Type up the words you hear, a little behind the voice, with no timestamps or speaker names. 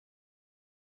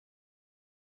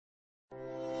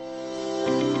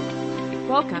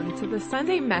Welcome to the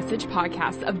Sunday Message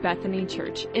podcast of Bethany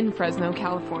Church in Fresno,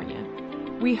 California.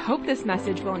 We hope this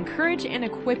message will encourage and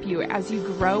equip you as you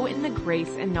grow in the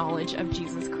grace and knowledge of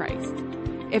Jesus Christ.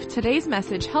 If today's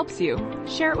message helps you,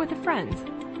 share it with a friend.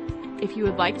 If you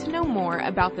would like to know more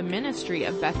about the ministry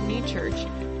of Bethany Church,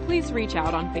 please reach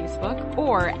out on Facebook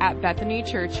or at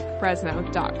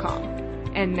bethanychurchfresno.com.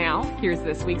 And now, here's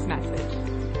this week's message.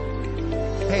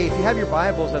 Hey, if you have your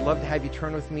Bibles, I'd love to have you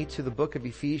turn with me to the book of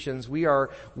Ephesians. We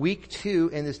are week 2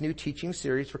 in this new teaching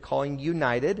series we're calling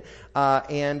United.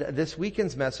 And this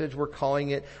weekend's message, we're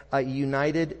calling it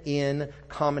United in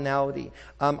Commonality.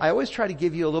 I always try to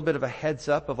give you a little bit of a heads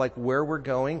up of like where we're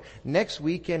going. Next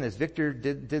weekend, as Victor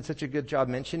did such a good job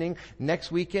mentioning,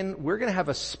 next weekend we're going to have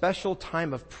a special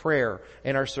time of prayer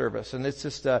in our service. And it's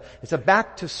just it's a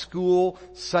back to school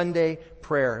Sunday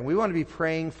prayer. And we want to be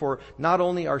praying for not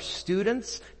only our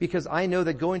students, because I know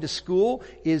that going to school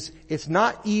it's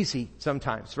not easy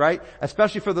sometimes, right?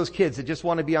 Especially for those kids that just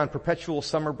want to be on perpetual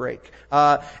summer break.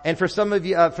 And for some of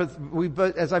you,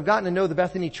 but as I've gotten to know the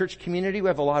Bethany Church community, we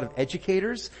have a lot of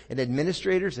educators and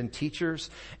administrators and teachers.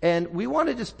 And we want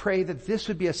to just pray that this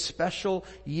would be a special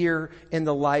year in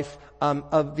the life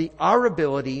of our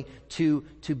ability to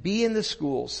be in the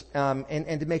schools,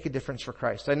 and to make a difference for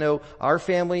Christ. I know our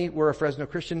family, we're a Fresno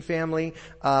Christian family,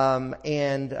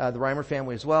 and the Reimer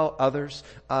family as well, others.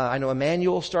 I know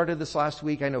Emmanuel started this last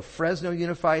week. I know Fresno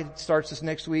Unified starts this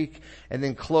next week, and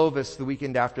then Clovis the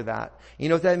weekend after that. You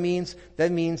know what that means?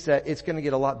 That means that it's going to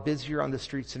get a lot busier on the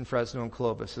streets in Fresno and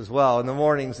Clovis as well in the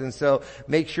mornings. And so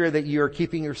make sure that you're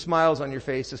keeping your smiles on your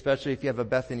face, especially if you have a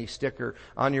Bethany sticker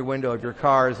on your window of your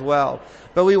car as well.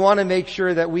 But we want to make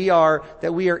sure that we are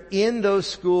in those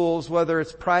schools, whether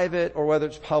it's private or whether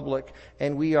it's public,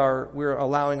 and we're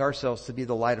allowing ourselves to be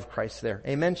the light of Christ there.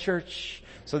 Amen, church?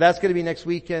 So that's going to be next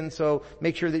weekend, so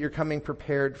make sure that you're coming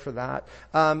prepared for that.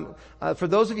 For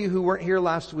those of you who weren't here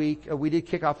last week, we did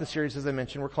kick off the series, as I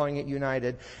mentioned. We're calling it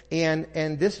United. And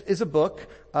this is a book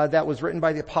that was written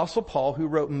by the Apostle Paul, who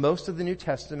wrote most of the New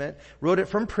Testament, wrote it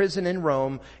from prison in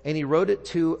Rome, and he wrote it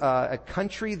to a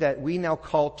country that we now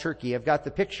call Turkey. I've got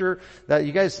the picture that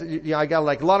you guys, I got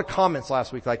like a lot of comments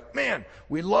last week, like, man,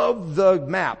 we love the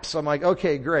maps. I'm like,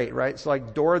 okay, great, right? So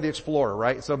like Dora the Explorer,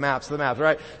 right? So the maps,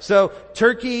 right? So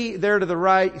Turkey, there to the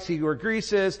right, you see where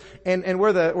Greece is, and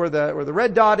where the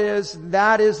red dot is,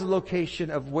 that is the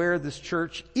location of where this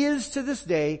church is to this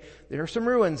day. There are some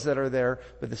ruins that are there,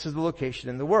 but this is the location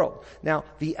in the world. Now,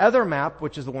 the other map,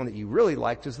 which is the one that you really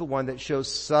liked, is the one that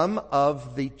shows some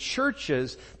of the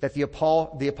churches that the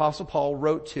Apostle Paul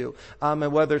wrote to.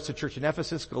 And whether it's the church in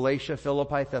Ephesus, Galatia,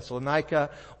 Philippi, Thessalonica,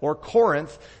 or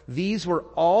Corinth, these were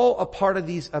all a part of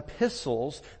these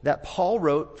epistles that Paul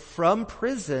wrote from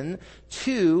prison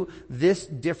to this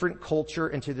different culture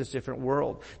and to this different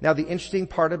world. Now, the interesting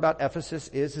part about Ephesus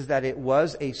is that it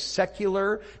was a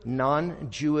secular,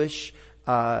 non-Jewish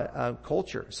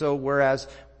culture. So whereas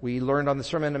we learned on the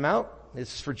Sermon on the Mount,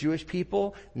 this is for Jewish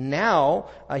people, now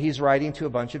he's writing to a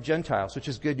bunch of Gentiles, which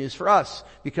is good news for us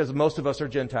because most of us are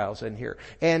Gentiles in here.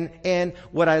 And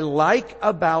what I like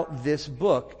about this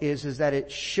book is that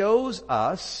it shows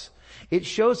us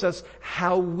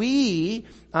how we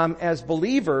as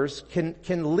believers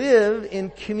can live in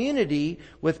community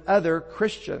with other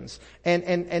Christians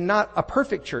and not a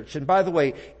perfect church. And by the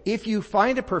way, if you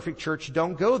find a perfect church,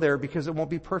 don't go there because it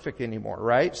won't be perfect anymore,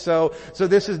 right? So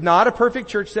this is not a perfect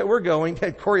church that we're going.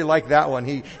 Corey liked that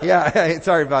one.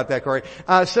 Sorry about that, Corey.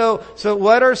 So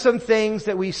what are some things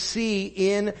that we see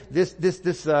in this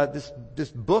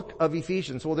book of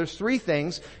Ephesians? Well, there's 3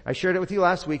 things. I shared it with you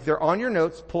last week. They're on your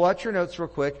notes. Pull out your notes real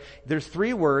quick. There's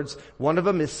 3 words. One of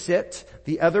them is sit.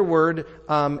 The other word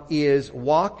is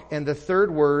walk, and the third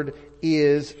word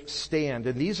is stand.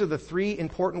 And these are the 3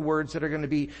 important words that are going to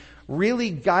be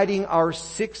really guiding our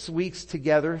 6 weeks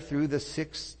together through the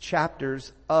 6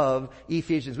 chapters of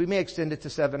Ephesians. We may extend it to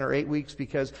 7 or 8 weeks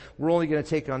because we're only going to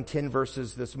take on 10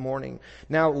 verses this morning.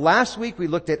 Now, last week we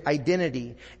looked at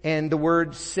identity and the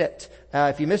word sit.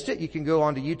 If you missed it, you can go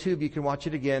onto YouTube, you can watch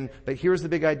it again. But here's the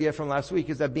big idea from last week,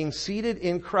 is that being seated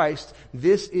in Christ,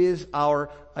 this is our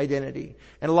identity.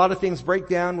 And a lot of things break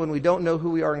down when we don't know who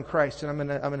we are in Christ. And I'm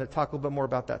going to talk a little bit more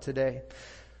about that today.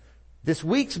 This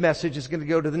week's message is going to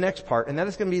go to the next part, and that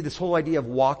is going to be this whole idea of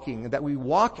walking, that we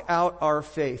walk out our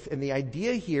faith. And the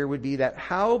idea here would be that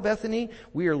how, Bethany,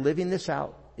 we are living this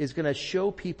out is going to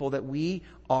show people that we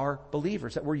are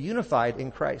believers, that we're unified in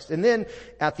Christ. And then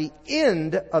at the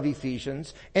end of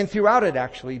Ephesians, and throughout it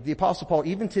actually, the Apostle Paul,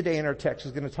 even today in our text,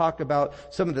 is going to talk about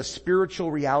some of the spiritual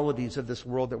realities of this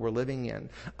world that we're living in.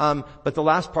 But the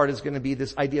last part is going to be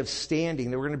this idea of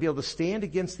standing, that we're going to be able to stand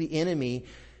against the enemy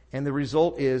And the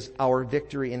result is our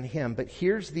victory in Him. But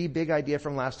here's the big idea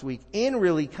from last week, and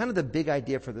really kind of the big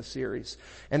idea for the series.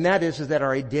 And that is that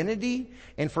our identity,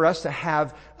 and for us to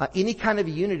have any kind of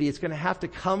unity, it's going to have to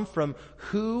come from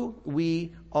who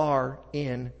we are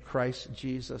in Christ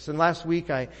Jesus. And last week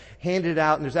I handed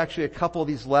out, and there's actually a couple of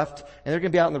these left, and they're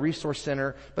going to be out in the resource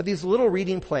center, but these little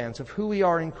reading plans of who we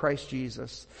are in Christ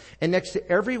Jesus. And next to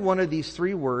every one of these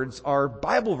 3 words are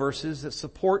Bible verses that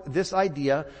support this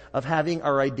idea of having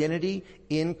our identity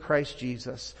in Christ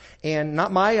Jesus. And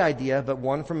not my idea, but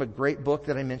one from a great book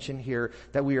that I mentioned here,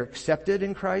 that we are accepted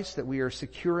in Christ, that we are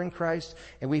secure in Christ,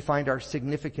 and we find our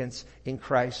significance in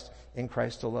Christ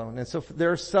alone. And so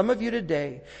there are some of you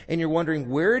today, and you're wondering,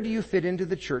 where do you fit into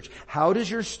the church? How does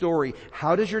your story,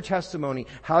 how does your testimony,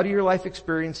 how do your life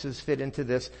experiences fit into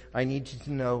this? I need you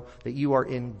to know that you are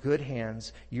in good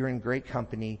hands, you're in great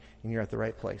company, and you're at the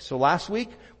right place. So last week,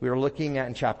 we were looking at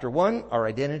in chapter 1, our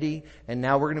identity, and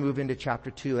now we're going to move into chapter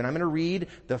 2. And I'm going to read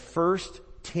the first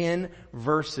 10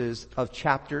 verses of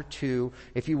chapter 2.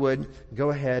 If you would,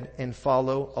 go ahead and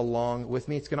follow along with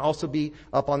me. It's going to also be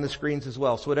up on the screens as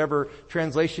well. So whatever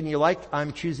translation you like,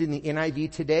 I'm choosing the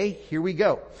NIV today. Here we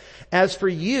go. As for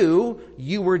you,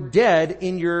 you were dead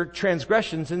in your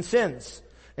transgressions and sins,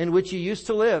 in which you used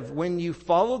to live when you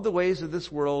followed the ways of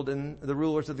this world and the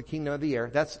rulers of the kingdom of the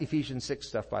air. That's Ephesians 6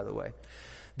 stuff, by the way.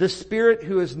 The Spirit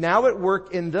who is now at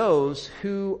work in those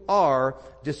who are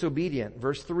disobedient.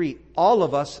 Verse 3, all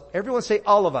of us, everyone say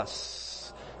all of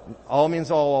us. All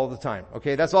means all the time.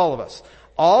 Okay, that's all of us.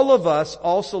 All of us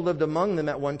also lived among them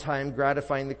at one time,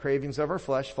 gratifying the cravings of our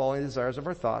flesh, following the desires of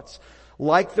our thoughts.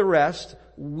 Like the rest,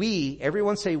 we,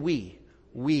 everyone say we.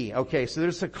 We. Okay, so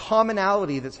there's a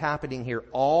commonality that's happening here.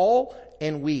 All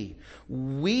and we.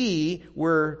 We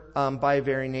were, by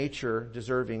very nature,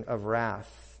 deserving of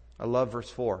wrath. I love verse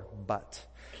 4, but.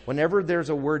 Whenever there's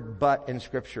a word but in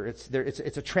Scripture, it's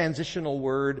a transitional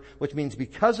word, which means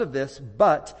because of this,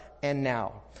 but, and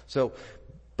now. So,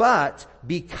 but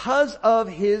because of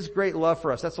His great love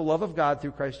for us, that's the love of God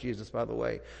through Christ Jesus, by the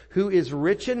way, who is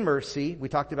rich in mercy, we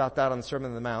talked about that on the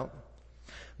Sermon on the Mount,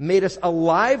 made us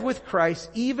alive with Christ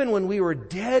even when we were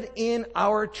dead in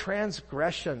our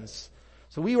transgressions.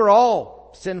 So we were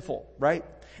all sinful, right?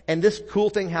 And this cool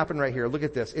thing happened right here. Look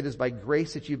at this. It is by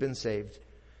grace that you've been saved.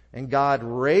 And God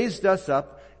raised us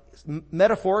up,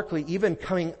 metaphorically, even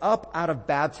coming up out of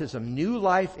baptism, new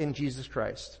life in Jesus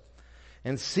Christ,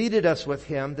 and seated us with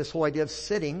Him, this whole idea of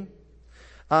sitting,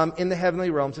 in the heavenly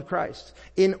realms of Christ,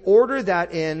 in order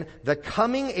that in the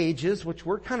coming ages, which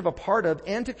we're kind of a part of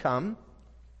and to come,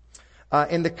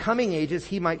 in the coming ages,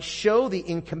 He might show the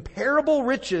incomparable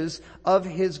riches of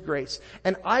His grace.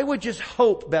 And I would just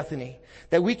hope, Bethany,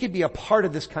 that we could be a part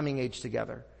of this coming age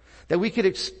together. That we could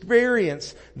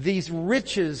experience these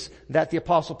riches that the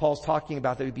Apostle Paul is talking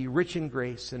about, that would be rich in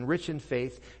grace and rich in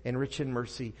faith and rich in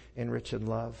mercy and rich in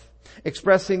love.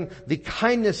 Expressing the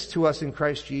kindness to us in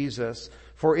Christ Jesus,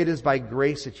 for it is by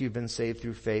grace that you've been saved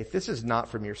through faith. This is not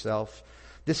from yourself.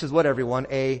 This is what everyone,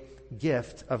 a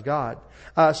gift of God.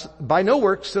 By no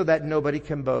works, so that nobody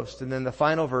can boast. And then the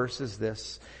final verse is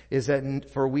this, is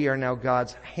that for we are now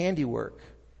God's handiwork,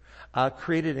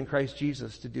 created in Christ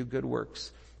Jesus to do good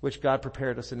works, which God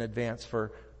prepared us in advance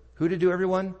for who to do,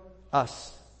 everyone?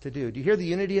 Us to do. Do you hear the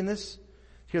unity in this? Do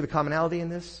you hear the commonality in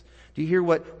this? Do you hear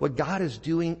what God is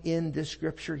doing in this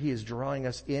Scripture? He is drawing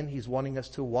us in. He's wanting us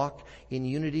to walk in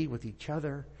unity with each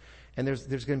other. And there's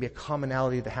going to be a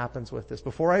commonality that happens with this.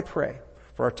 Before I pray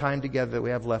for our time together that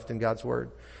we have left in God's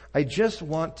Word, I just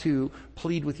want to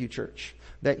plead with you, church,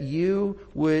 that you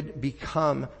would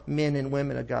become men and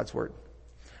women of God's Word.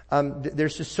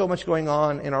 There's just so much going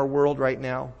on in our world right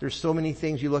now. There's so many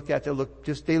things you look at that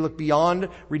look beyond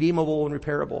redeemable and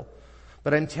repairable.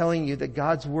 But I'm telling you that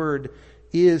God's Word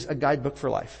is a guidebook for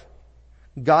life.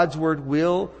 God's Word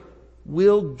will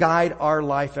guide our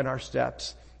life and our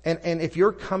steps. And if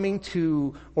you're coming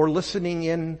to or listening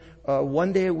in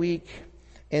one day a week,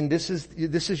 and this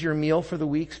is your meal for the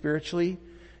week spiritually,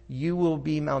 you will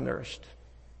be malnourished.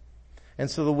 And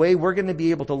so the way we're going to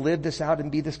be able to live this out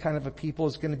and be this kind of a people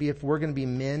is going to be if we're going to be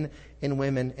men and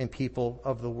women and people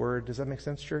of the Word. Does that make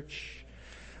sense, church?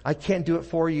 I can't do it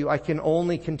for you. I can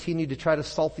only continue to try to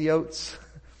salt the oats,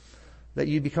 that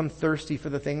you become thirsty for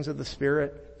the things of the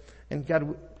Spirit. And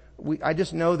God, I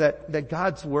just know that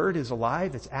God's Word is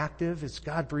alive, it's active, it's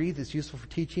God-breathed, it's useful for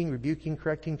teaching, rebuking,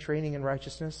 correcting, training in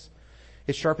righteousness.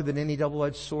 It's sharper than any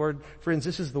double-edged sword. Friends,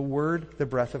 this is the Word, the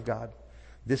breath of God.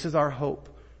 This is our hope.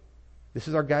 This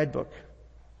is our guidebook.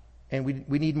 And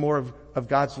we need more of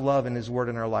God's love and His Word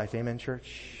in our life. Amen,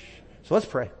 church? So let's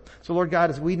pray. So Lord God,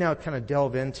 as we now kind of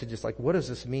delve into just like, what does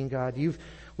this mean, God?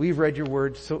 We've read your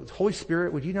word. So Holy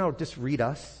Spirit, would you now just read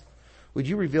us? Would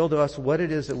you reveal to us what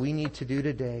it is that we need to do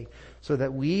today so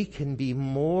that we can be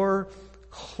more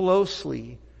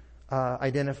closely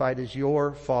identified as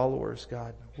your followers,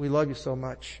 God? We love you so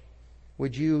much.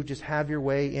 Would you just have your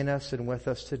way in us and with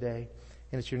us today?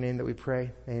 And it's your name that we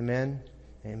pray. Amen.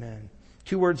 Amen.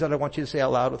 2 words that I want you to say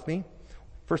out loud with me.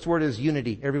 First word is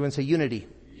unity. Everyone say unity.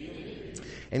 Unity.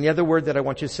 And the other word that I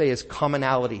want you to say is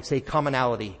commonality. Say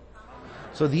commonality.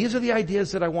 So these are the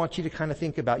ideas that I want you to kind of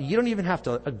think about. You don't even have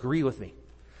to agree with me.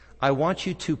 I want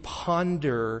you to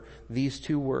ponder these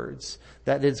 2 words.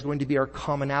 That is going to be our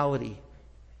commonality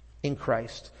in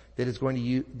Christ. That's going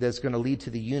to lead to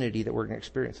the unity that we're going to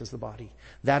experience as the body.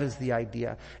 That is the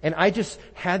idea. And I just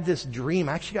had this dream.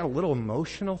 I actually got a little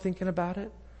emotional thinking about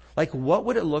it. Like, what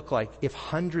would it look like if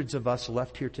hundreds of us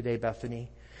left here today,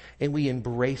 Bethany, and we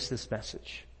embrace this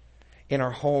message in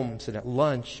our homes and at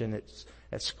lunch and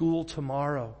at school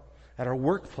tomorrow, at our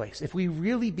workplace? If we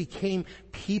really became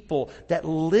people that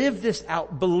live this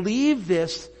out, believe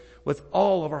this with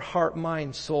all of our heart,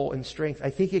 mind, soul, and strength, I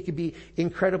think it could be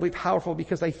incredibly powerful,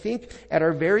 because I think at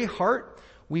our very heart,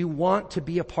 we want to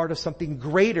be a part of something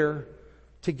greater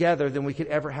together than we could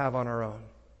ever have on our own.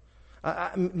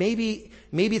 Maybe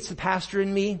it's the pastor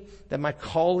in me, that my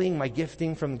calling, my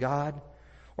gifting from God,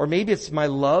 or maybe it's my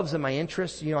loves and my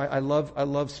interests. You know, I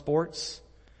love sports.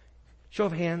 Show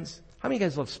of hands. How many of you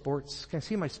guys love sports? Can I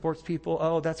see my sports people?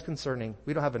 Oh, that's concerning.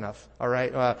 We don't have enough. All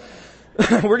right.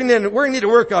 We're gonna need to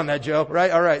work on that, Joe.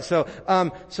 Right? All right. So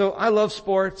I love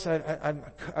sports. I'm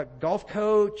a golf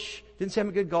coach. Didn't say I'm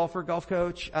a good golfer. Golf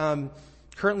coach.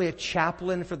 Currently a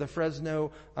chaplain for the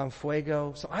Fresno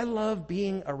Fuego. So I love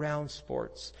being around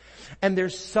sports. And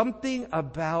there's something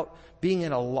about being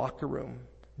in a locker room,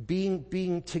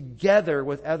 being together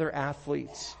with other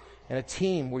athletes and a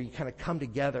team where you kind of come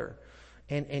together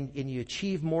and you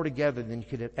achieve more together than you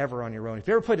could have ever on your own. If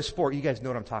you ever played a sport, you guys know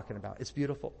what I'm talking about. It's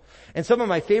beautiful. And some of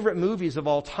my favorite movies of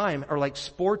all time are like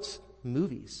sports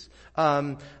movies.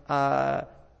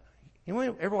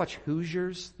 Anyone ever watch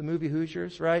Hoosiers? The movie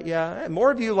Hoosiers, right? Yeah. More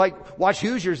of you watch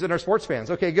Hoosiers than are sports fans.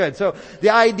 Okay, good. So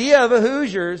the idea of a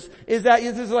Hoosiers is that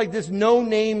this is like this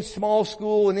no-name small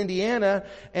school in Indiana,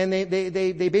 and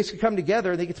they basically come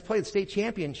together and they get to play the state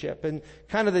championship. And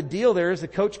kind of the deal there is the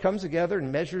coach comes together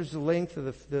and measures the length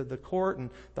of the court and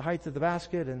the height of the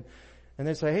basket, and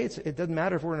they say, hey, it doesn't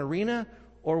matter if we're in an arena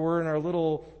or we're in our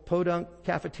little podunk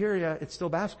cafeteria, it's still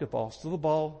basketball, still the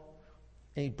ball.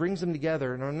 And he brings them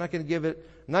together, and I'm not going to give but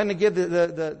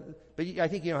I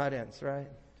think you know how it ends, right?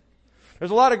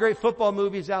 There's a lot of great football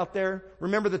movies out there.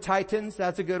 Remember the Titans?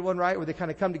 That's a good one, right? Where they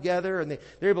kind of come together and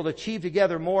they're able to achieve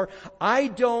together more. I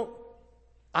don't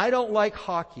like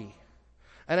hockey.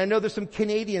 And I know there's some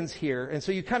Canadians here, and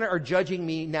so you kind of are judging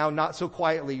me now not so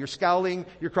quietly. You're scowling,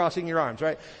 you're crossing your arms,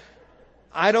 right?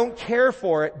 I don't care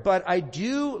for it, but I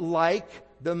do like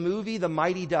the movie The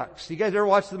Mighty Ducks. You guys ever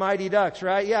watch The Mighty Ducks,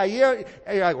 right? Yeah. You're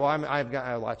like, well,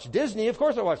 I watch Disney. Of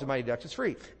course I watch The Mighty Ducks. It's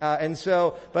free.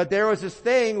 But there was this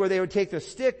thing where they would take the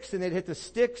sticks and they'd hit the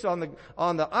sticks on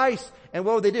the ice. And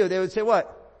what would they do? They would say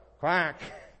what? Quack.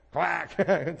 Quack.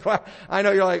 Quack. I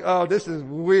know you're like, oh, this is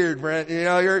weird, Brent. You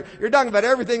know, you're talking about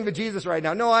everything but Jesus right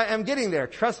now. No, I am getting there.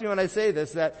 Trust me when I say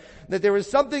this, that there was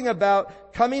something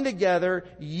about coming together,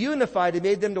 unified, that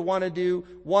made them to want to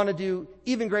do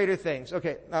even greater things.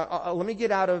 Okay, let me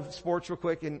get out of sports real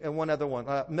quick and one other one.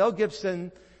 Mel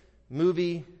Gibson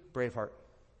movie, Braveheart.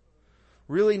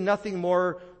 Really nothing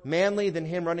more manly than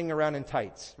him running around in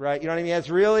tights, right? You know what I mean? It's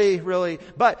really,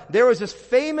 but there was this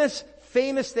famous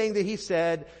thing that he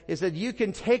said, is that you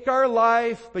can take our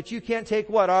life, but you can't take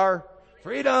what? Our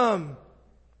freedom.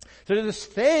 So there's this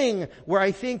thing where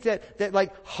I think that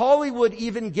like Hollywood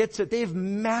even gets it. They've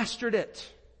mastered it.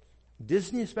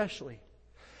 Disney especially.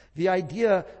 The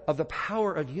idea of the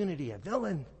power of unity, a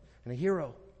villain and a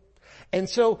hero. And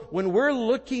so when we're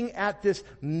looking at this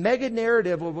mega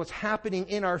narrative of what's happening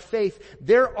in our faith,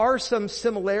 there are some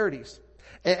similarities.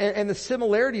 And the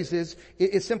similarities is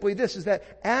simply this, is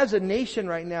that as a nation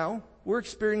right now, we're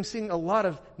experiencing a lot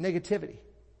of negativity,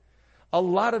 a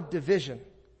lot of division,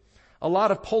 a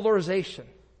lot of polarization,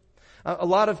 a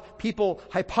lot of people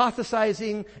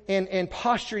hypothesizing and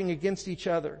posturing against each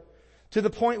other, to the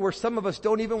point where some of us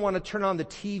don't even want to turn on the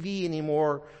TV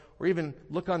anymore or even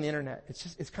look on the internet.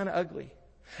 It's kind of ugly.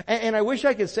 And I wish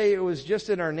I could say it was just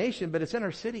in our nation, but it's in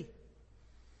our city.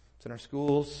 It's in our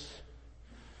schools.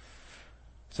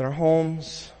 It's in our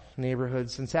homes,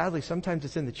 neighborhoods, and sadly, sometimes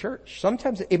it's in the church.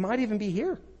 Sometimes it might even be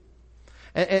here.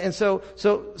 And so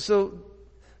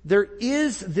there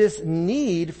is this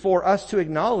need for us to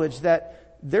acknowledge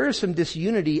that there is some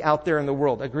disunity out there in the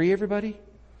world. Agree, everybody?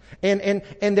 And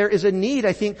there is a need,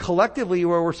 I think, collectively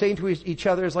where we're saying to each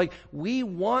other is like, we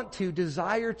want to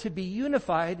desire to be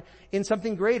unified in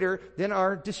something greater than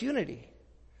our disunity.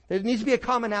 There needs to be a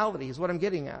commonality is what I'm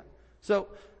getting at. So,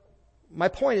 my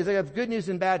point is I have good news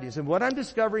and bad news. And what I'm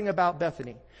discovering about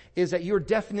Bethany is that you're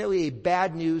definitely a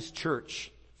bad news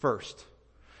church first.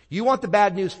 You want the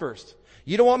bad news first.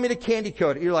 You don't want me to candy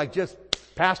coat it. You're like,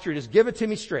 Pastor, just give it to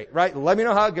me straight, right? Let me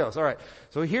know how it goes. All right.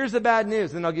 So here's the bad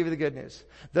news, then I'll give you the good news.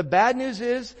 The bad news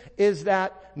is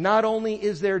that not only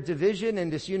is there division and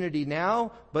disunity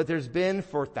now, but there's been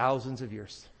for thousands of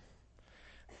years.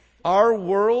 Our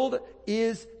world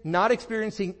is not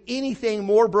experiencing anything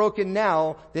more broken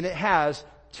now than it has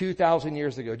 2,000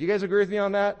 years ago. Do you guys agree with me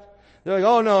on that? They're like,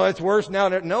 oh no, it's worse now.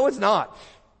 No, it's not.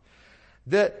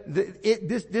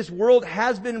 This world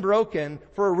has been broken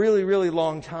for a really, really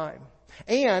long time.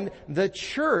 And the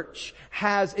church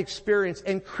has experienced,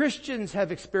 and Christians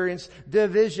have experienced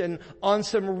division on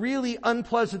some really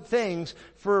unpleasant things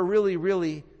for a really,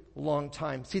 really long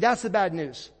time. See, that's the bad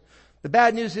news. The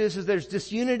bad news is there's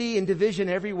disunity and division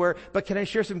everywhere. But can I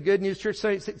share some good news, church?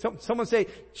 Someone say,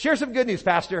 share some good news,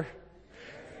 Pastor.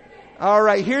 All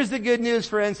right, here's the good news,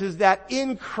 friends, is that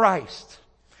in Christ,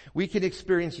 we can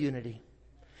experience unity.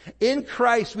 In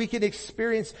Christ, we can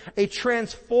experience a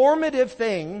transformative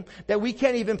thing that we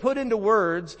can't even put into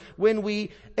words when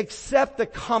we accept the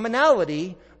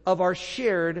commonality of our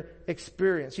shared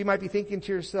experience. You might be thinking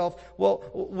to yourself, well,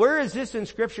 where is this in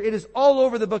Scripture? It is all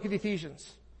over the book of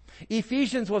Ephesians.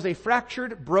 Ephesians was a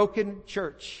fractured, broken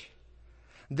church.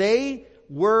 They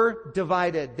were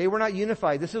divided. They were not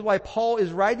unified. This is why Paul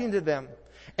is writing to them.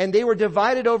 And they were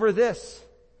divided over this.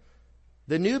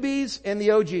 The newbies and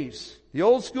the OGs. The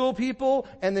old school people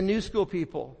and the new school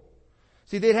people.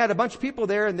 See, they'd had a bunch of people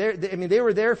there and they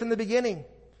were there from the beginning.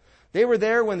 They were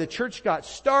there when the church got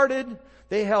started.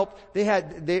 They were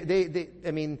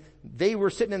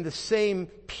sitting in the same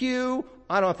pew.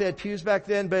 I don't know if they had pews back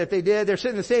then, but if they did, they're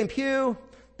sitting in the same pew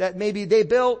that maybe they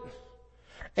built.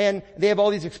 And they have all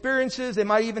these experiences. They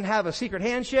might even have a secret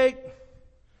handshake.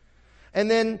 And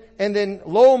then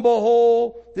lo and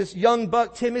behold, this young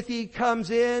buck Timothy comes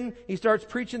in. He starts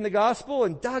preaching the gospel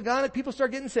and doggone it, people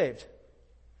start getting saved.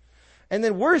 And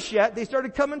then worse yet, they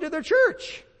started coming to their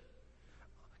church.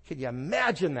 Can you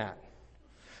imagine that?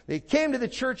 They came to the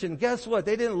church and guess what?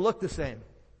 They didn't look the same.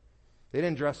 They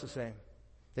didn't dress the same.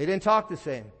 They didn't talk the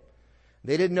same.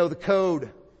 They didn't know the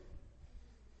code.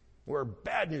 We're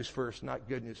bad news first, not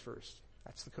good news first.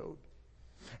 That's the code.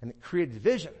 And it created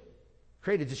division.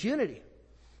 Created disunity.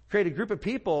 Created a group of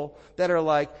people that are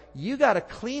like, you gotta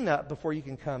clean up before you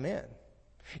can come in.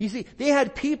 You see, they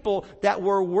had people that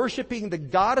were worshiping the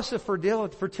goddess of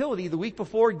fertility the week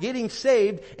before, getting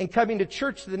saved and coming to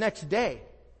church the next day.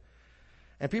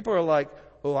 And people are like,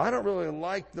 oh, I don't really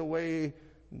like the way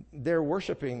they're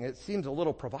worshiping. It seems a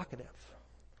little provocative.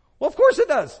 Well, of course it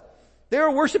does. They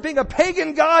were worshiping a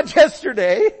pagan god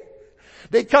yesterday.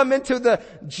 They come into the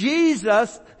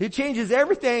Jesus who changes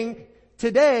everything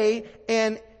today,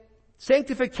 and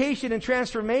sanctification and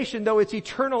transformation, though it's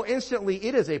eternal instantly,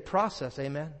 it is a process.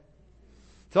 Amen.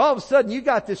 So all of a sudden you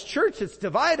got this church that's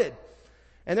divided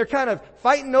and they're kind of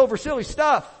fighting over silly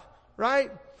stuff,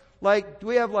 right? Like, do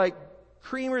we have like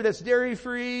creamer that's dairy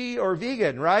free or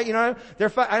vegan, right? You know, they're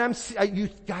fighting. You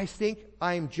guys think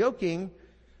I'm joking.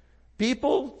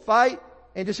 People fight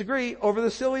and disagree over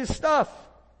the silliest stuff.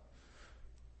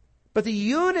 But the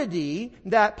unity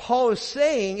that Paul is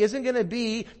saying isn't going to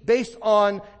be based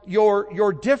on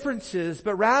your differences,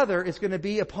 but rather it's going to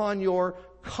be upon your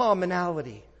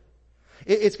commonality.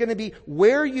 It's going to be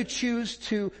where you choose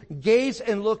to gaze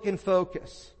and look and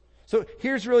focus. So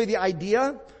here's really the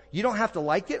idea. You don't have to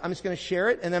like it. I'm just going to share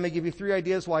it, and then I'm going to give you 3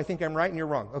 ideas why I think I'm right and you're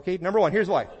wrong. Okay? Number 1, here's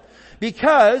why.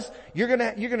 Because you're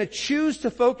gonna choose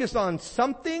to focus on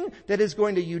something that is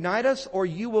going to unite us, or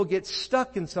you will get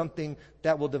stuck in something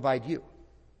that will divide you.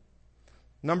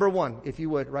 Number 1, if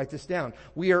you would, write this down.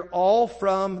 We are all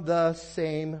from the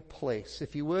same place.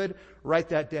 If you would, write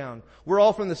that down. We're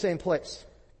all from the same place.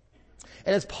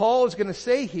 And as Paul is going to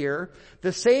say here,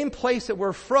 the same place that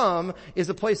we're from is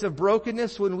a place of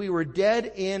brokenness when we were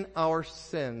dead in our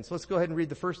sins. Let's go ahead and read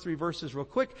the first 3 verses real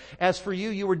quick. As for you,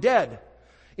 you were dead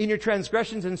in your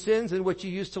transgressions and sins in which you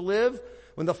used to live,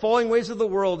 when the falling ways of the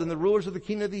world and the rulers of the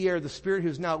kingdom of the air, the spirit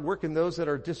who's now at work in those that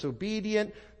are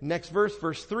disobedient. Next verse,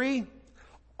 verse 3.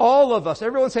 All of us,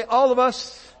 everyone say all of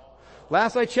us.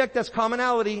 Last I checked, that's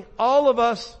commonality. All of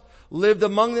us lived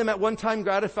among them at one time,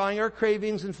 gratifying our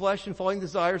cravings and flesh and following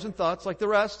desires and thoughts like the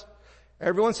rest.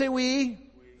 Everyone say we.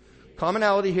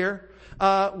 commonality here,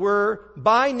 were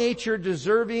by nature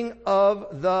deserving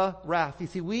of the wrath. You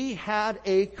see, we had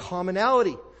a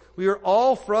commonality. We were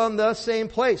all from the same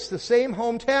place, the same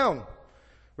hometown.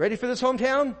 Ready for this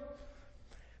hometown?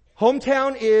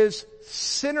 Hometown is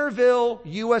Centerville,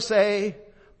 USA,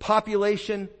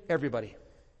 population, everybody.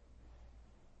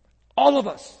 All of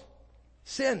us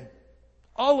sin.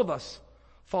 All of us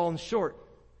fallen short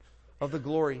of the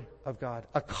glory of God.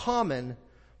 A common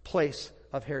place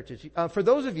of heritage. For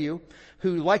those of you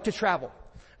who like to travel,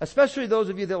 especially those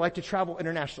of you that like to travel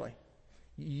internationally,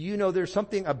 you know there's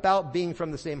something about being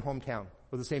from the same hometown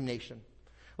or the same nation.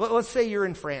 Let's say you're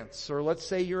in France, or let's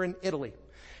say you're in Italy,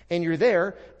 and you're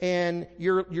there and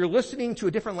you're listening to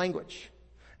a different language.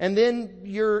 And then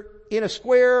you're in a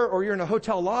square or you're in a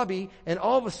hotel lobby and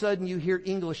all of a sudden you hear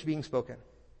English being spoken.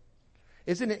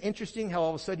 Isn't it interesting how all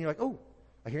of a sudden you're like, oh,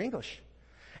 I hear English.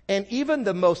 And even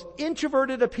the most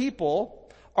introverted of people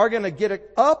are going to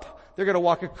get up, they're going to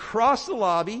walk across the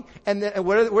lobby, and then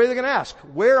what are they going to ask?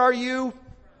 Where are you?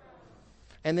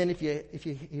 And then if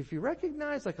you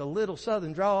recognize like a little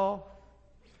southern drawl,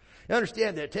 you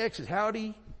understand that Texas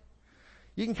howdy,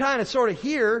 you can kind of sort of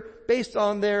hear based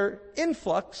on their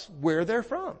influx where they're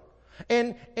from.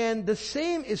 And the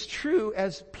same is true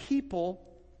as people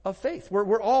of faith.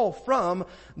 We're all from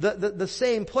the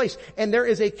same place. And there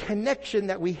is a connection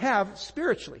that we have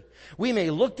spiritually. We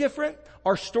may look different.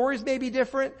 Our stories may be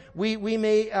different. We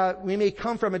may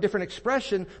come from a different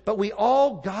expression, but we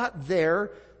all got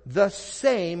there the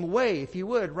same way. If you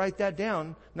would, write that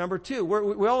down. Number 2,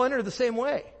 we all enter the same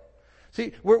way.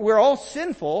 See, we're all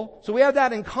sinful, so we have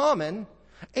that in common.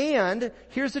 And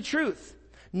here's the truth.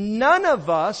 None of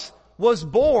us was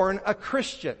born a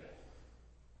Christian.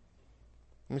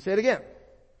 Let me say it again.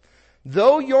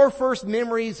 Though your first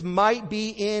memories might be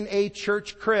in a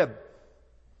church crib,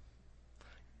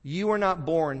 you were not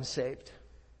born saved.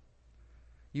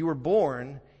 You were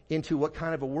born into what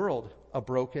kind of a world? A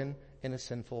broken and a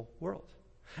sinful world.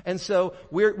 And so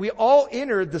we all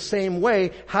entered the same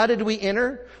way. How did we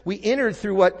enter? We entered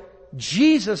through what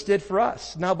Jesus did for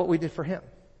us, not what we did for Him.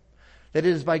 That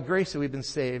it is by grace that we've been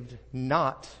saved,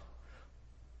 not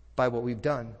by what we've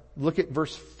done. Look at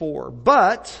verse 4.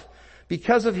 But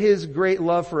because of His great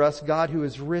love for us, God, who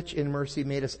is rich in mercy,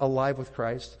 made us alive with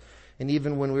Christ. And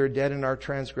even when we were dead in our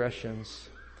transgressions,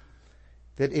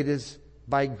 that it is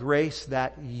by grace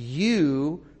that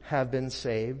you have been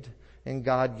saved. And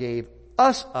God gave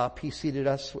us up. He seated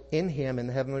us in Him in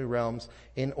the heavenly realms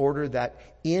in order that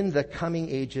in the coming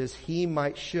ages He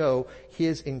might show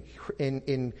His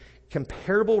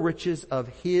incomparable riches of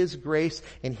His grace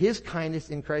and His kindness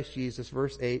in Christ Jesus.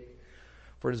 Verse 8,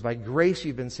 for it is by grace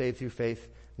you've been saved through faith,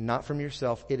 not from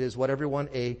yourself. It is what everyone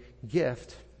a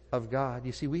gift of God.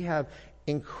 You see, we have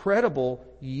incredible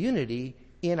unity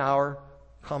in our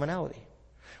commonality.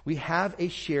 We have a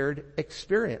shared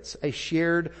experience, a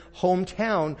shared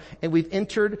hometown, and we've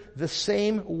entered the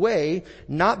same way,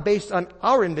 not based on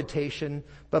our invitation,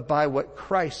 but by what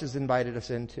Christ has invited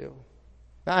us into.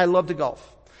 Now, I love to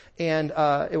golf. And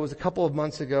it was a couple of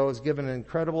months ago, I was given an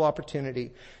incredible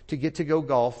opportunity to get to go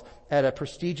golf at a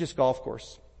prestigious golf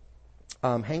course.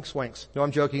 Hank Swanks. No,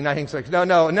 I'm joking, not Hank Swanks.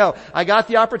 No. I got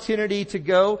the opportunity to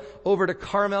go over to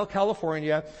Carmel,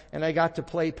 California, and I got to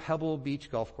play Pebble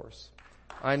Beach Golf Course.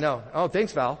 I know. Oh,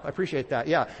 thanks, Val. I appreciate that.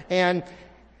 Yeah. And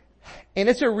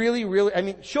it's a really,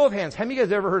 show of hands. How many of you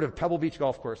guys ever heard of Pebble Beach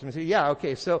Golf Course? Say, yeah,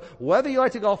 okay. So whether you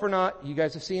like to golf or not, you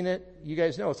guys have seen it. You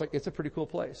guys know it's a pretty cool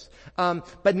place.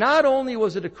 But not only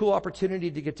was it a cool opportunity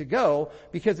to get to go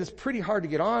because it's pretty hard to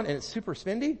get on and it's super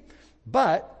spendy,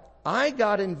 but I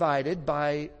got invited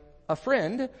by a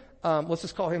friend. Let's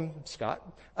just call him Scott.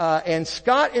 And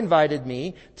Scott invited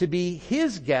me to be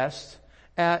his guest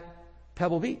at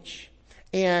Pebble Beach.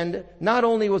 And not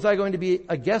only was I going to be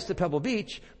a guest at Pebble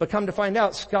Beach, but come to find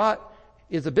out, Scott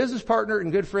is a business partner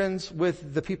and good friends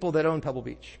with the people that own Pebble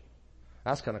Beach.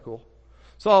 That's kind of cool.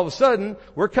 So all of a sudden,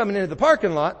 we're coming into the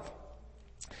parking lot,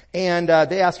 and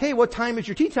they ask, hey, what time is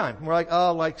your tea time? And we're like,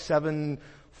 oh, like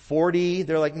 7:40.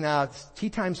 They're like, nah, tea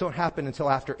times don't happen until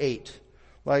after 8.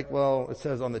 Like, well, it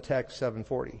says on the text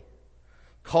 7:40.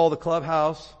 Call the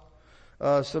clubhouse.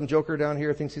 Some joker down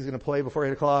here thinks he's going to play before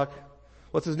 8 o'clock.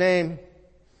 What's his name?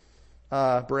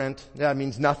 Brent. That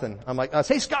means nothing. I'm like,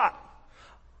 say Scott.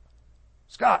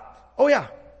 Scott. Oh yeah.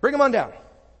 Bring him on down.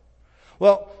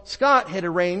 Well, Scott had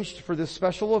arranged for this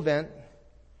special event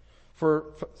for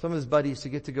some of his buddies to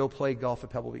get to go play golf at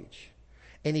Pebble Beach.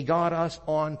 And he got us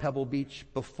on Pebble Beach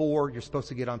before you're supposed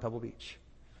to get on Pebble Beach.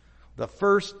 The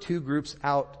first 2 groups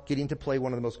out getting to play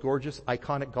one of the most gorgeous,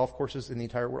 iconic golf courses in the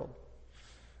entire world.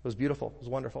 It was beautiful. It was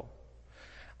wonderful.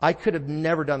 I could have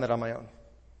never done that on my own.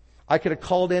 I could have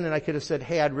called in and I could have said,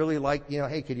 hey, I'd really like,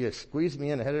 hey, could you squeeze me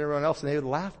in ahead of everyone else? And they would have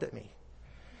laughed at me.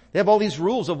 They have all these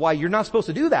rules of why you're not supposed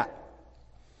to do that.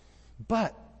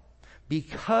 But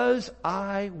because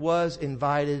I was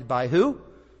invited by who?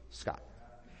 Scott.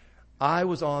 I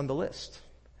was on the list.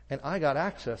 And I got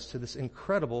access to this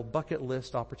incredible bucket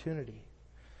list opportunity.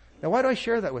 Now, why do I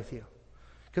share that with you?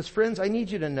 Because friends, I need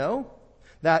you to know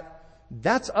that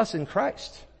that's us in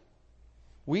Christ.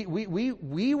 We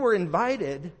were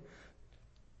invited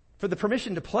for the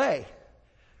permission to play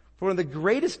for one of the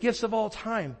greatest gifts of all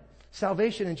time,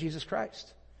 salvation in Jesus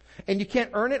Christ. And you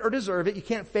can't earn it or deserve it. You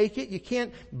can't fake it. You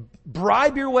can't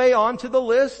bribe your way onto the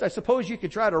list. I suppose you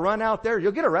could try to run out there.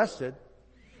 You'll get arrested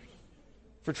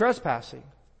for trespassing.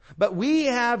 But we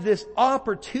have this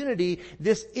opportunity,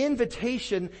 this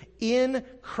invitation in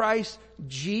Christ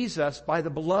Jesus by the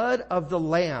blood of the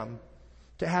Lamb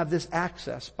to have this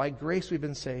access. By grace we've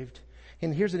been saved.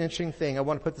 And here's an interesting thing. I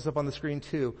want to put this up on the screen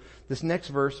too. This next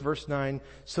verse, verse 9,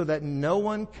 so that no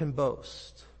one can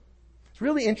boast. It's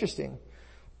really interesting.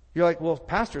 You're like, well,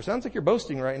 Pastor, sounds like you're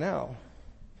boasting right now.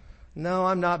 No,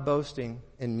 I'm not boasting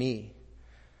in me.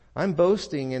 I'm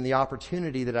boasting in the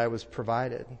opportunity that I was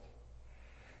provided.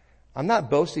 I'm not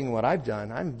boasting in what I've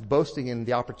done. I'm boasting in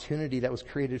the opportunity that was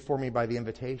created for me by the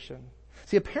invitation.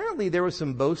 See, apparently there was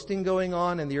some boasting going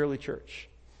on in the early church.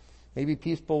 Maybe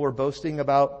people were boasting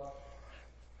about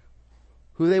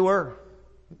who they were.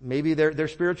 Maybe their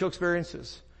spiritual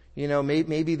experiences.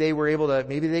 Maybe they were able to,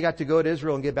 maybe they got to go to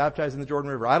Israel and get baptized in the Jordan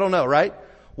River. I don't know, right?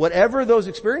 Whatever those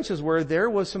experiences were, there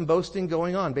was some boasting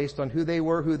going on based on who they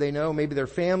were, who they know, maybe their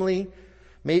family,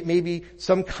 maybe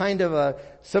some kind of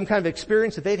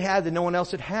experience that they'd had that no one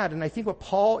else had had. And I think what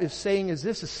Paul is saying is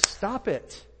this, is stop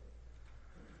it.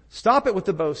 Stop it with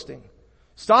the boasting.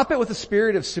 Stop it with the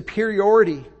spirit of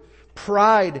superiority,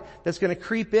 pride that's going to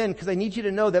creep in, because I need you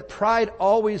to know that pride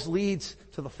always leads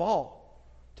to the fall,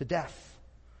 to death.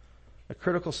 A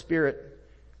critical spirit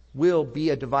will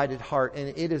be a divided heart, and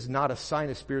it is not a sign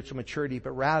of spiritual maturity,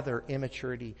 but rather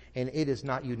immaturity, and it is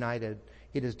not united.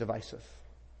 It is divisive.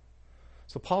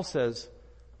 So Paul says,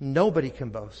 nobody can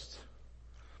boast.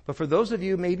 But for those of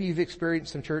you, maybe you've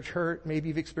experienced some church hurt, maybe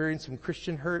you've experienced some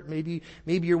Christian hurt, maybe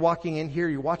you're walking in here,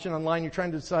 you're watching online, you're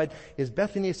trying to decide, is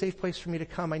Bethany a safe place for me to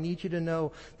come? I need you to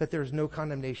know that there's no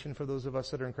condemnation for those of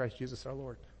us that are in Christ Jesus our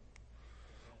Lord.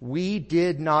 We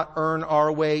did not earn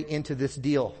our way into this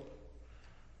deal.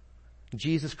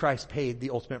 Jesus Christ paid the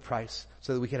ultimate price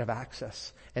so that we could have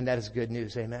access. And that is good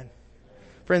news. Amen.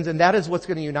 Friends, and that is what's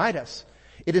going to unite us.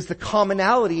 It is the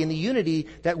commonality and the unity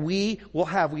that we will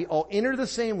have. We all enter the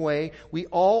same way. We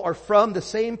all are from the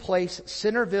same place,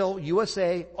 Centerville,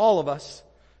 USA, all of us.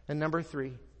 And number 3,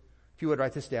 if you would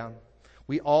write this down,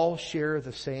 we all share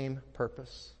the same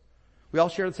purpose. We all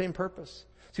share the same purpose.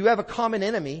 So you have a common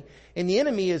enemy, and the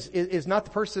enemy is not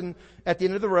the person at the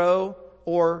end of the row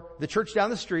or the church down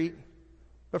the street.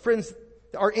 But friends,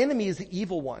 our enemy is the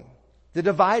evil one, the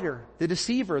divider, the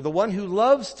deceiver, the one who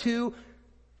loves to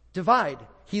divide.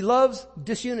 He loves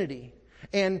disunity.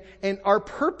 And our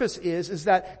purpose is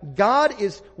that God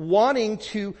is wanting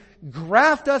to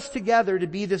graft us together to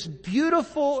be this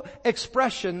beautiful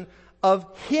expression of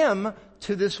Him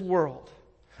to this world.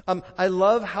 I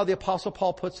love how the Apostle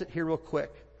Paul puts it here real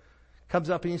quick. Comes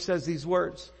up and he says these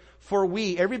words. For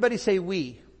we, everybody say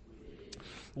we.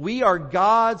 We are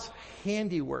God's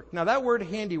handiwork. Now that word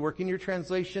handiwork in your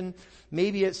translation,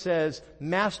 maybe it says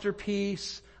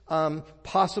masterpiece,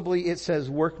 possibly it says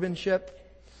workmanship.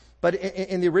 But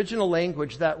in the original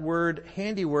language, that word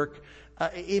handiwork,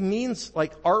 it means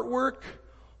like artwork,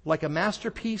 like a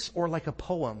masterpiece, or like a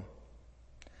poem.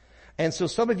 And so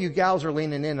some of you gals are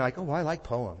leaning in like, oh, I like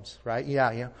poems, right?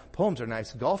 Yeah. Poems are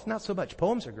nice. Golf, not so much.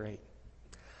 Poems are great.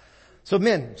 So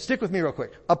men, stick with me real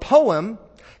quick. A poem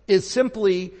is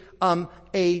simply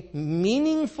a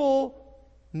meaningful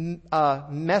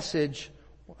message,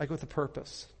 like with a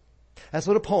purpose. That's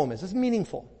what a poem is. It's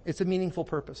meaningful. It's a meaningful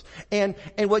purpose. And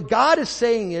what God is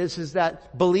saying is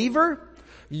that, believer,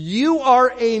 you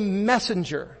are a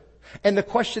messenger. And the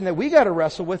question that we got to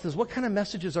wrestle with is, what kind of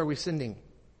messages are we sending?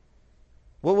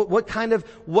 What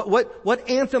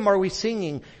anthem are we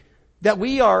singing? That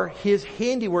we are His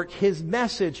handiwork, His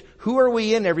message. Who are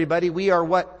we in, everybody? We are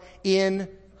what? In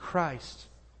Christ.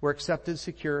 We're accepted,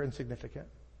 secure, and significant.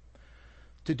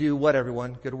 To do what,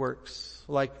 everyone? Good works.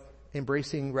 Like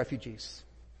embracing refugees,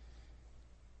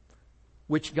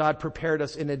 which God prepared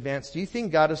us in advance. Do you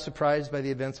think God is surprised by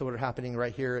the events that are happening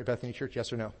right here at Bethany Church?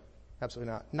 Yes or no?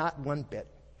 Absolutely not. Not one bit.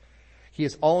 He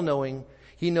is all-knowing.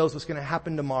 He knows what's going to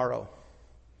happen tomorrow.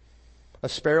 A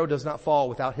sparrow does not fall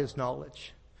without His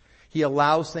knowledge. He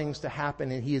allows things to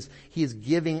happen, and He is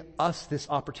giving us this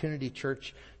opportunity,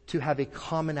 church, to have a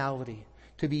commonality,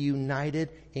 to be united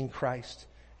in Christ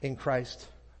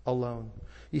alone.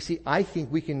 You see, I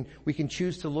think we can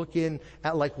choose to look in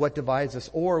at like what divides us,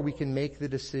 or we can make the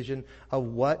decision of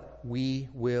what we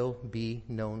will be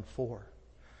known for.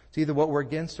 It's either what we're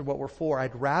against or what we're for.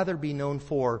 I'd rather be known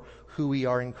for who we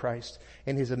are in Christ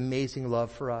and His amazing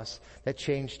love for us that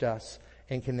changed us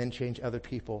and can then change other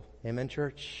people. Amen,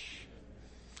 church?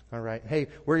 All right. Hey,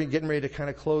 we're getting ready to kind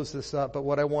of close this up, but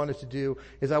what I wanted to do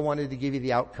is I wanted to give you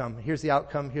the outcome. Here's the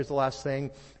outcome. Here's the last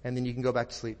thing, and then you can go back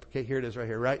to sleep. Okay, here it is right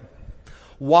here, right?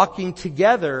 Walking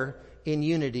together in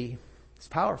unity is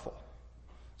powerful.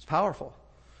 It's powerful.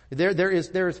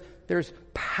 There's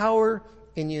power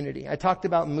in unity. I talked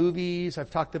about movies,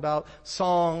 I've talked about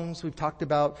songs, we've talked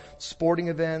about sporting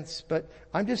events, but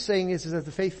I'm just saying this is as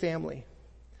the faith family.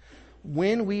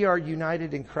 When we are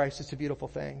united in Christ, it's a beautiful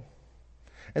thing.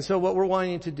 And so what we're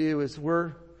wanting to do is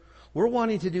we're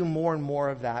wanting to do more and more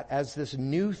of that as this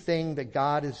new thing that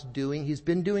God is doing. He's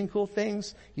been doing cool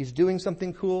things. He's doing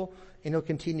something cool, and He'll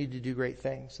continue to do great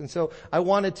things. And so I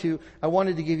wanted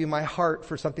to give you my heart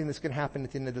for something that's going to happen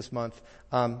at the end of this month.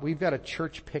 We've got a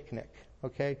church picnic.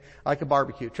 Okay? Like a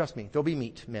barbecue. Trust me. There'll be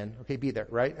meat, men. Okay? Be there,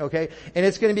 right? Okay? And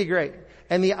it's going to be great.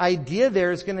 And the idea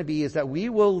there is going to be is that we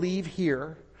will leave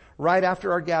here right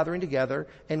after our gathering together,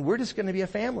 and we're just going to be a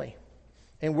family.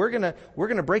 And we're going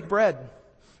to break bread.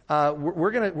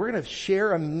 We're going to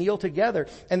share a meal together.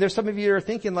 And there's some of you that are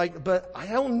thinking like, but I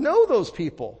don't know those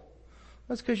people.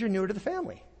 That's because you're newer to the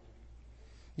family.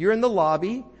 You're in the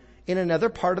lobby in another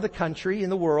part of the country, in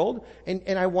the world,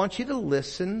 and I want you to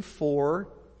listen for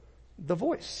the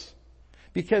voice.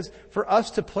 Because for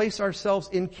us to place ourselves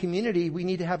in community, we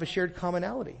need to have a shared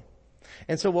commonality.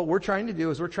 And so what we're trying to do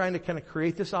is we're trying to kind of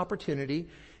create this opportunity.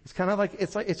 It's kind of like,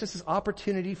 it's just this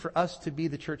opportunity for us to be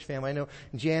the church family. I know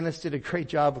Janice did a great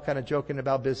job of kind of joking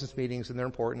about business meetings, and they're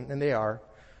important, and they are.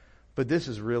 But this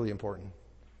is really important.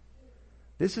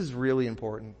 This is really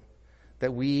important,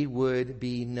 that we would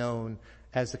be known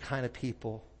as the kind of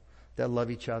people that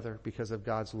love each other because of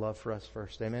God's love for us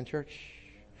first. Amen, church?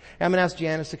 I'm going to ask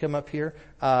Janice to come up here.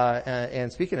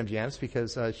 And speaking of Janice,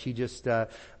 because she just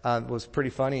was pretty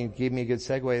funny and gave me a good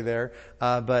segue there.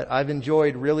 But I've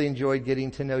really enjoyed getting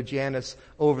to know Janice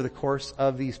over the course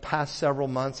of these past several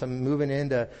months. I'm moving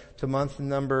into month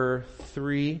number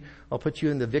 3. I'll put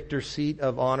you in the victor seat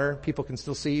of honor. People can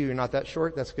still see you. You're not that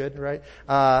short. That's good, right?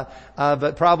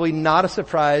 But probably not a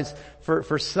surprise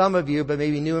for some of you, but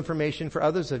maybe new information for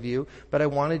others of you. But I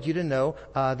wanted you to know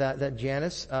that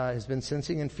Janice has been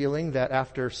sensing and feeling that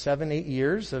after 7-8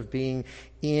 years of being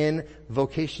in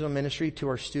vocational ministry to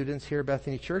our students here at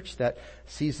Bethany Church, that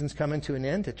season's coming to an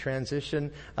end to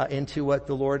transition into what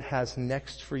the Lord has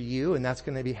next for you, and that's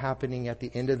going to be happening at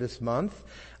the end of this month.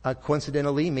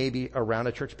 Coincidentally, maybe around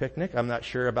a church picnic. I'm not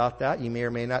sure about that. You may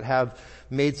or may not have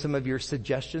made some of your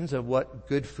suggestions of what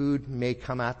good food may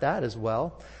come at that as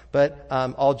well. But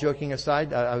all joking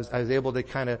aside, I was able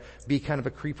to be kind of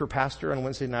a creeper pastor on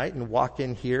Wednesday night and walk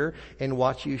in here and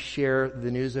watch you share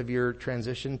the news of your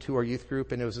transition to our youth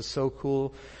group. And it was just so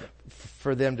cool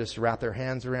for them to just wrap their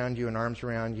hands around you and arms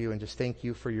around you and just thank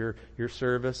you for your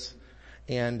service.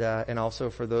 And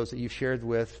also for those that you've shared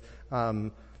with,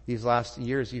 these last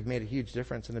years. You've made a huge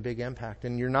difference and a big impact.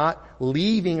 And you're not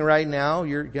leaving right now.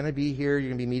 You're going to be here. You're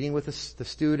going to be meeting with the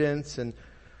students, and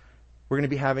we're going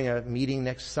to be having a meeting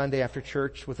next Sunday after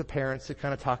church with the parents to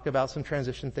kind of talk about some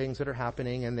transition things that are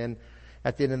happening. And then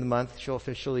at the end of the month, she'll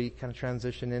officially kind of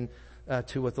transition in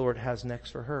to what the Lord has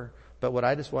next for her. But what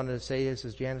I just wanted to say is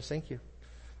Janice, thank you.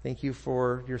 Thank you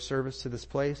for your service to this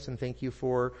place, and thank you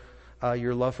for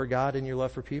your love for God and your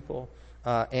love for people,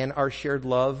 and our shared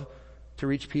love to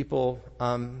reach people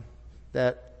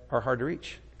that are hard to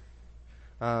reach.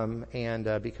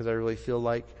 Because I really feel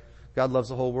like God loves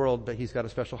the whole world, but He's got a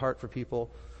special heart for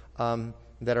people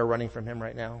that are running from Him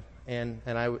right now. And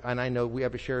I know we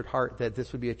have a shared heart that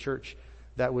this would be a church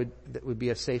that would be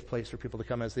a safe place for people to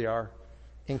come as they are,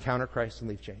 encounter Christ, and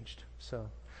leave changed. So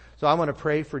I'm going to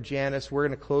pray for Janice. We're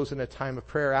going to close in a time of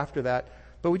prayer after that.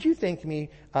 But would you thank me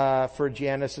for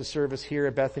Janice's service here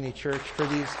at Bethany Church for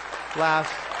these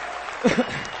last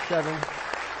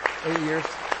 7-8 years?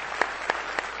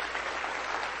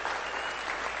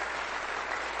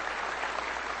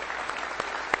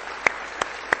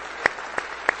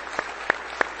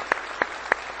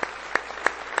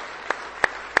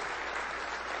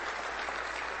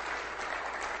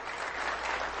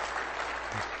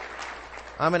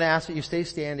 I'm going to ask that you stay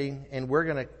standing, and we're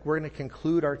going to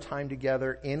conclude our time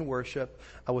together in worship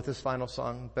with this final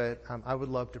song. But I would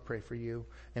love to pray for you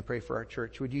and pray for our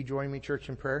church. Would you join me, church,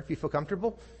 in prayer? If you feel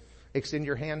comfortable, extend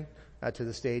your hand to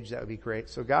the stage. That would be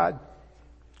great. So God,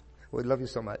 we love you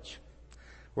so much.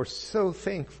 We're so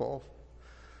thankful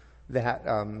that,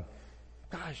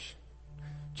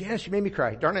 Janice, you made me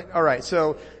cry. Darn it. All right.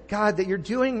 So God, that you're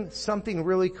doing something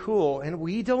really cool, and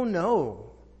we don't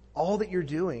know all that you're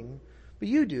doing, but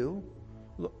you do.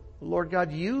 Lord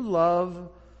God, you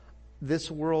love this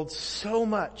world so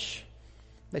much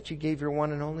that you gave your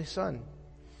one and only Son,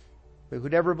 that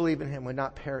who'd ever believe in him would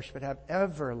not perish but have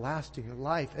everlasting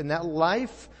life. And that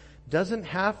life doesn't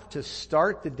have to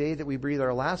start the day that we breathe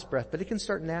our last breath, but it can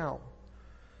start now.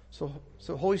 So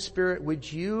Holy Spirit,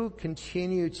 would you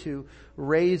continue to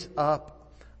raise up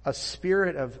a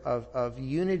spirit of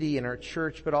unity in our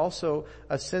church, but also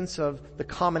a sense of the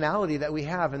commonality that we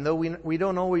have. And though we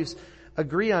don't always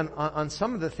agree on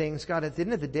some of the things, God, at the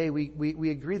end of the day,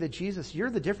 we agree that Jesus, you're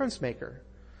the difference maker.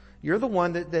 You're the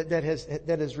one that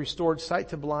has restored sight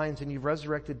to blinds, and you've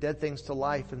resurrected dead things to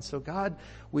life. And so God,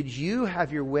 would you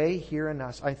have your way here in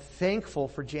us? I'm thankful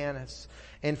for Janice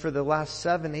and for the last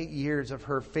 7-8 years of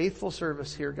her faithful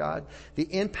service here, God, the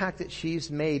impact that she's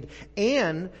made,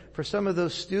 and for some of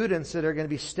those students that are going to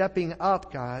be stepping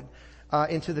up, God,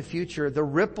 into the future, the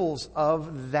ripples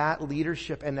of that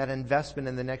leadership and that investment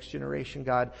in the next generation,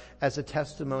 God, as a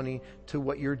testimony to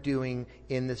what you're doing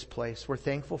in this place. We're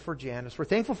thankful for Janice. We're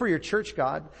thankful for your church,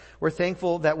 God. We're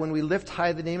thankful that when we lift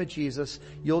high the name of Jesus,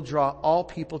 you'll draw all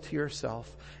people to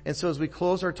yourself. And so as we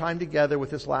close our time together with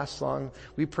this last song,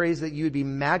 we praise that you would be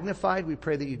magnified. We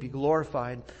pray that you'd be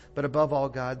glorified. But above all,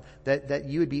 God, that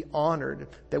you would be honored,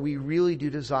 that we really do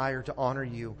desire to honor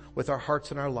you with our hearts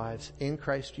and our lives in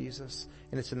Christ Jesus.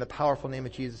 And it's in the powerful name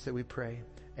of Jesus that we pray.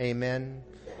 Amen.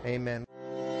 Amen.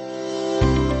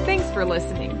 Thanks for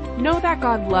listening. Know that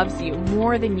God loves you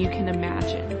more than you can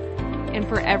imagine. And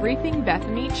for everything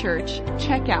Bethany Church,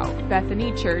 check out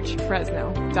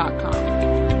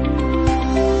BethanyChurchFresno.com.